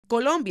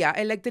Colombia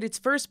elected its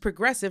first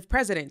progressive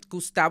president,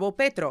 Gustavo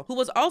Petro, who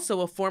was also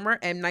a former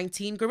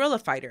M19 guerrilla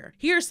fighter.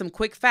 Here are some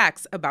quick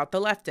facts about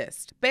the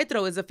leftist.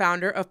 Petro is a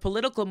founder of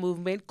political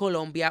movement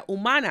Colombia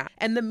Humana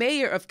and the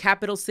mayor of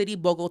capital city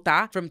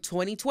Bogota from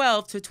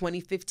 2012 to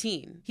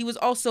 2015. He was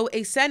also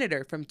a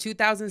senator from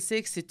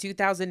 2006 to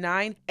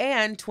 2009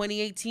 and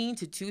 2018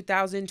 to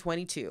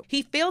 2022.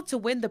 He failed to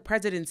win the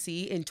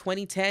presidency in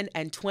 2010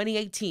 and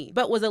 2018,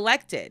 but was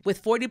elected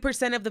with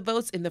 40% of the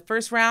votes in the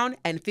first round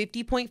and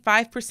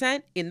 50.5%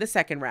 in the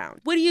second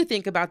round. What do you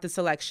think about this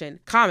election?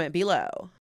 Comment below.